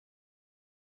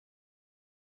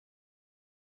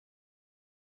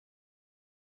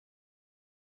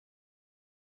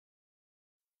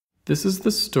This is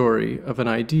the story of an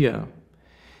idea.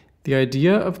 The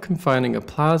idea of confining a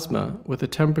plasma with a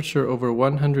temperature over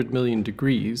 100 million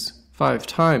degrees, 5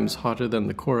 times hotter than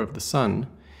the core of the Sun,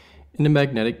 in a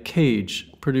magnetic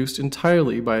cage produced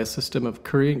entirely by a system of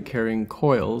current-carrying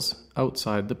coils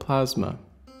outside the plasma.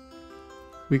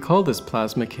 We call this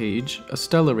plasma cage a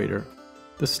stellarator.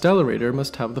 The stellarator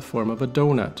must have the form of a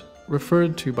donut,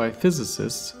 referred to by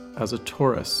physicists as a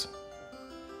torus.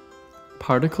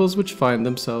 Particles which find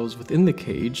themselves within the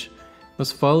cage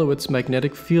must follow its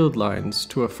magnetic field lines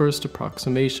to a first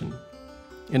approximation,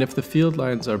 and if the field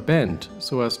lines are bent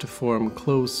so as to form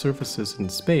closed surfaces in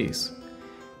space,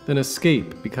 then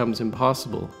escape becomes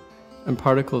impossible, and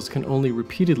particles can only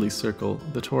repeatedly circle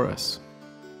the torus.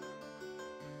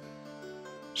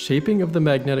 Shaping of the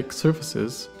magnetic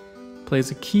surfaces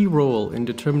plays a key role in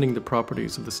determining the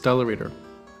properties of the stellarator,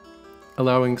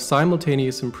 allowing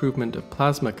simultaneous improvement of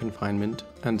plasma confinement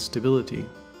and stability.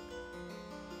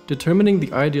 Determining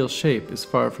the ideal shape is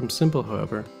far from simple,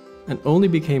 however, and only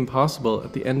became possible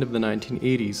at the end of the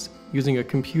 1980s using a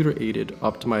computer-aided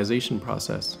optimization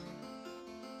process.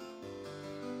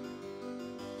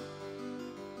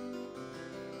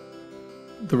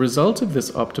 The result of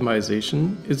this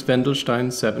optimization is Wendelstein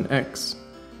 7x,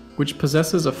 which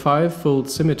possesses a 5-fold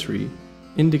symmetry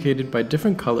indicated by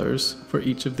different colors for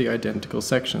each of the identical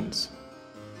sections.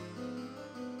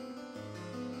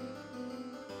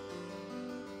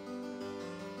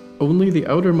 Only the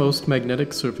outermost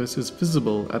magnetic surface is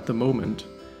visible at the moment,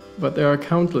 but there are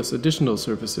countless additional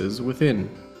surfaces within.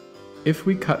 If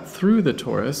we cut through the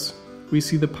torus, we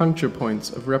see the puncture points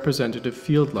of representative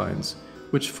field lines,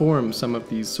 which form some of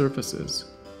these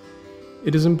surfaces.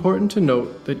 It is important to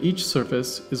note that each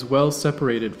surface is well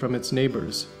separated from its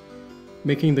neighbors,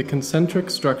 making the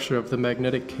concentric structure of the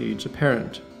magnetic cage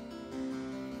apparent.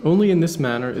 Only in this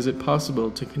manner is it possible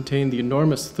to contain the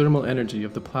enormous thermal energy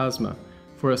of the plasma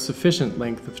for a sufficient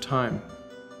length of time.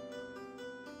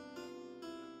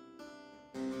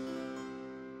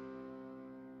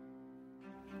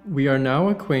 We are now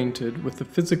acquainted with the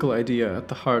physical idea at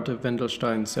the heart of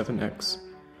Wendelstein 7x.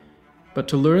 But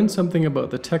to learn something about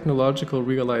the technological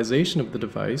realization of the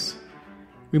device,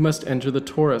 we must enter the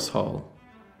torus hall.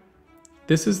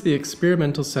 This is the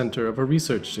experimental center of a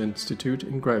research institute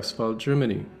in Greifswald,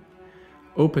 Germany,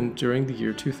 opened during the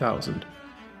year 2000,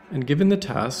 and given the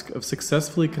task of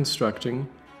successfully constructing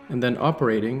and then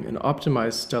operating an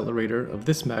optimized stellarator of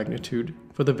this magnitude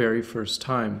for the very first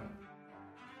time.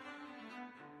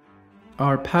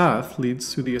 Our path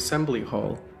leads through the assembly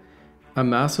hall. A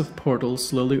massive portal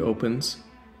slowly opens,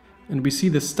 and we see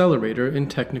the stellarator in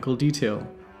technical detail.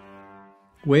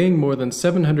 Weighing more than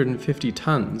 750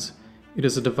 tons, it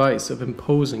is a device of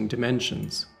imposing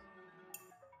dimensions.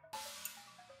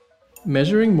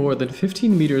 Measuring more than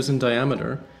 15 meters in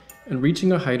diameter and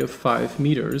reaching a height of 5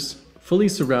 meters, fully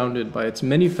surrounded by its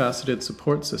many-faceted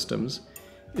support systems,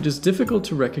 it is difficult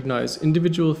to recognize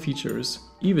individual features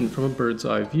even from a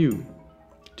bird's-eye view.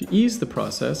 To ease the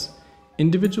process,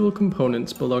 individual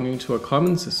components belonging to a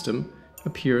common system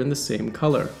appear in the same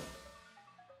color.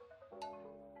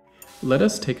 Let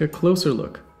us take a closer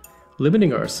look,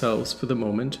 limiting ourselves for the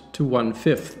moment to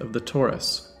 1/5 of the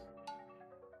torus.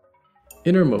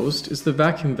 Innermost is the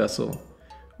vacuum vessel,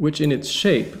 which in its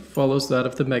shape follows that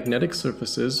of the magnetic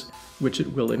surfaces which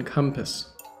it will encompass.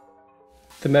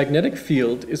 The magnetic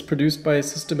field is produced by a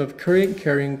system of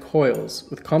current-carrying coils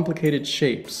with complicated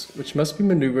shapes which must be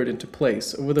maneuvered into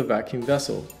place over the vacuum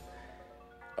vessel.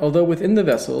 Although within the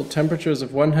vessel temperatures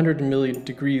of 100 million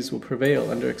degrees will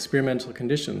prevail under experimental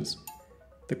conditions,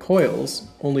 the coils,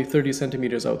 only 30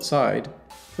 centimeters outside,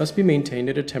 must be maintained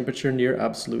at a temperature near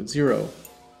absolute zero.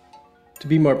 To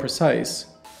be more precise,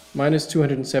 minus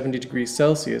 270 degrees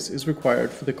Celsius is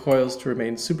required for the coils to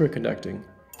remain superconducting,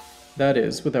 that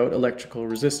is, without electrical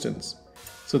resistance,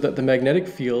 so that the magnetic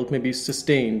field may be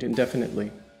sustained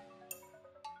indefinitely.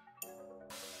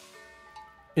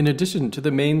 In addition to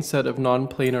the main set of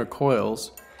non-planar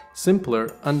coils,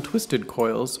 simpler, untwisted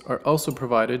coils are also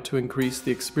provided to increase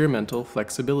the experimental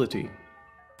flexibility.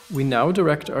 We now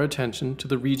direct our attention to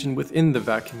the region within the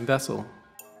vacuum vessel.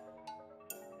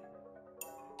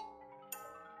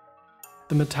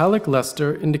 The metallic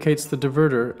luster indicates the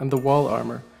diverter and the wall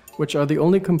armor, which are the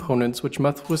only components which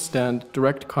must withstand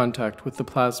direct contact with the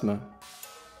plasma.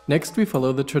 Next, we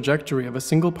follow the trajectory of a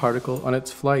single particle on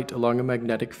its flight along a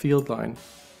magnetic field line,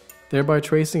 thereby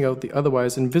tracing out the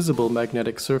otherwise invisible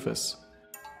magnetic surface.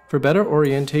 For better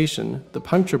orientation, the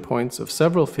puncture points of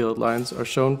several field lines are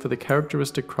shown for the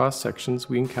characteristic cross-sections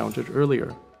we encountered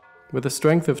earlier. With a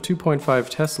strength of 2.5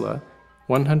 Tesla,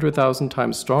 100,000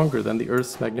 times stronger than the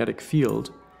Earth's magnetic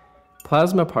field,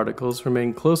 plasma particles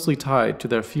remain closely tied to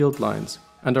their field lines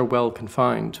and are well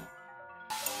confined.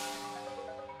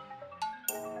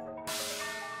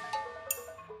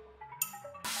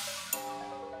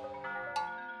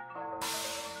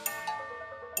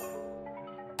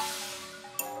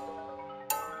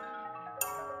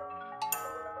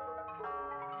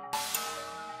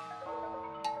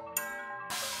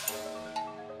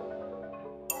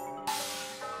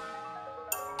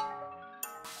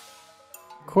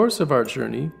 In the course of our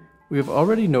journey, we have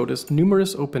already noticed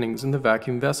numerous openings in the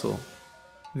vacuum vessel.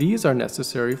 These are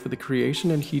necessary for the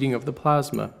creation and heating of the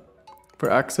plasma,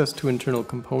 for access to internal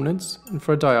components, and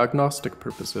for diagnostic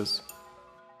purposes.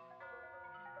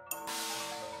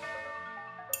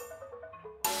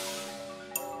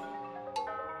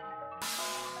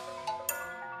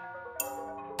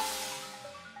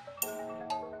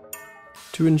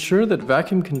 To ensure that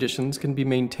vacuum conditions can be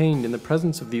maintained in the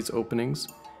presence of these openings,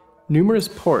 numerous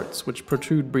ports which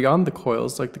protrude beyond the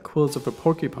coils like the quills of a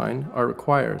porcupine are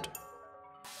required.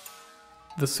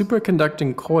 The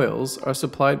superconducting coils are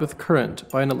supplied with current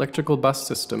by an electrical bus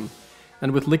system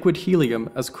and with liquid helium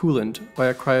as coolant by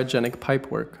a cryogenic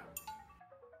pipework.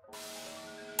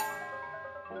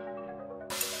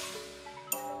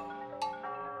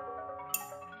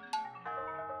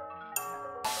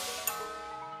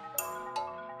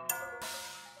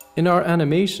 In our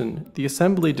animation, the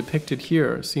assembly depicted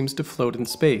here seems to float in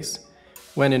space,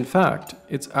 when in fact,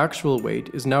 its actual weight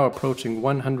is now approaching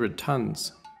 100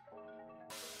 tons.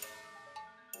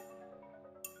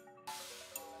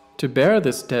 To bear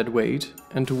this dead weight,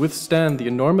 and to withstand the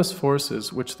enormous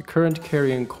forces which the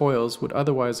current-carrying coils would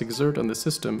otherwise exert on the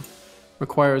system,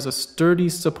 requires a sturdy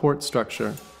support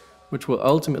structure, which will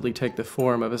ultimately take the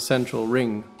form of a central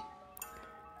ring.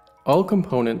 All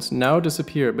components now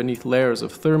disappear beneath layers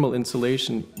of thermal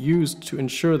insulation used to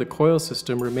ensure the coil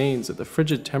system remains at the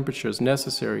frigid temperatures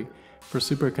necessary for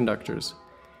superconductors,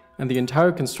 and the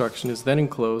entire construction is then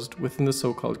enclosed within the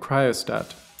so-called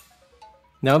cryostat.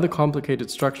 Now the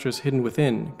complicated structures hidden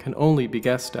within can only be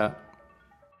guessed at.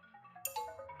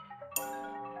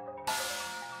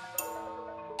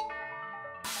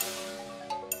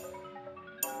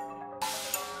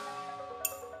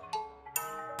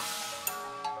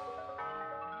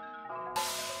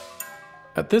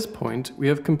 At this point, we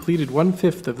have completed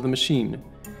 1/5 of the machine,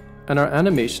 and our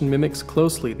animation mimics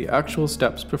closely the actual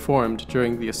steps performed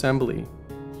during the assembly.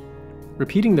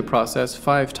 Repeating the process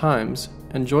 5 times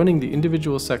and joining the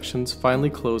individual sections finally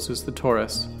closes the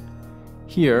torus.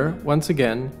 Here, once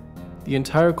again, the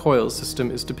entire coil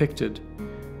system is depicted,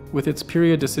 with its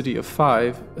periodicity of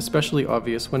 5 especially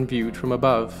obvious when viewed from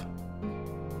above.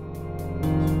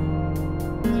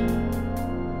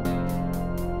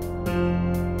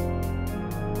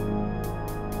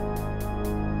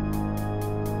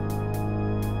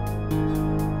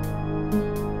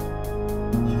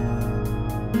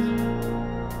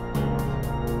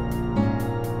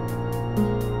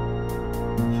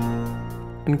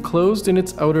 Enclosed in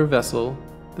its outer vessel,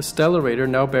 the stellarator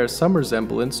now bears some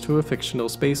resemblance to a fictional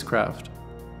spacecraft.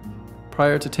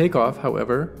 Prior to takeoff,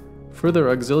 however, further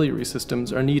auxiliary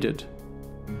systems are needed.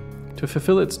 To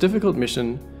fulfill its difficult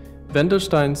mission,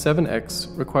 Wendelstein 7X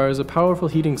requires a powerful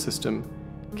heating system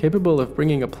capable of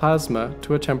bringing a plasma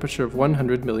to a temperature of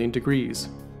 100 million degrees.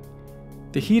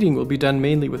 The heating will be done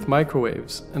mainly with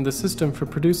microwaves, and the system for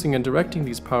producing and directing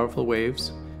these powerful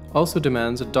waves also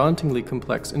demands a dauntingly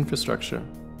complex infrastructure.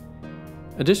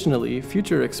 Additionally,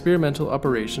 future experimental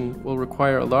operation will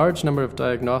require a large number of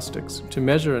diagnostics to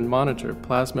measure and monitor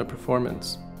plasma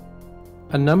performance.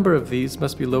 A number of these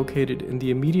must be located in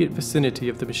the immediate vicinity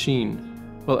of the machine,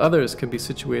 while others can be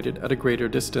situated at a greater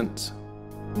distance.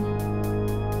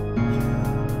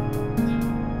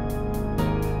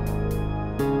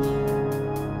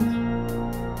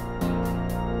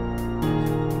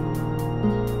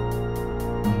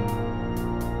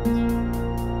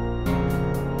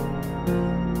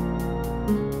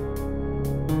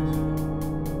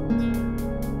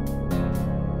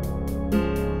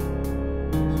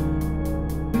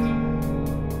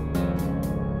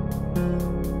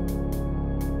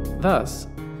 Thus,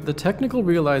 the technical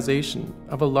realization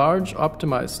of a large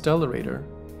optimized stellarator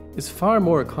is far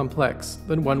more complex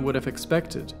than one would have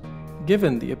expected,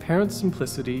 given the apparent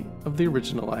simplicity of the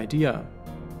original idea.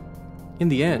 In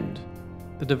the end,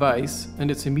 the device and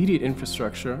its immediate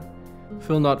infrastructure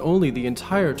fill not only the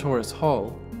entire torus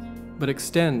hall, but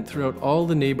extend throughout all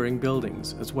the neighboring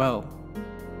buildings as well.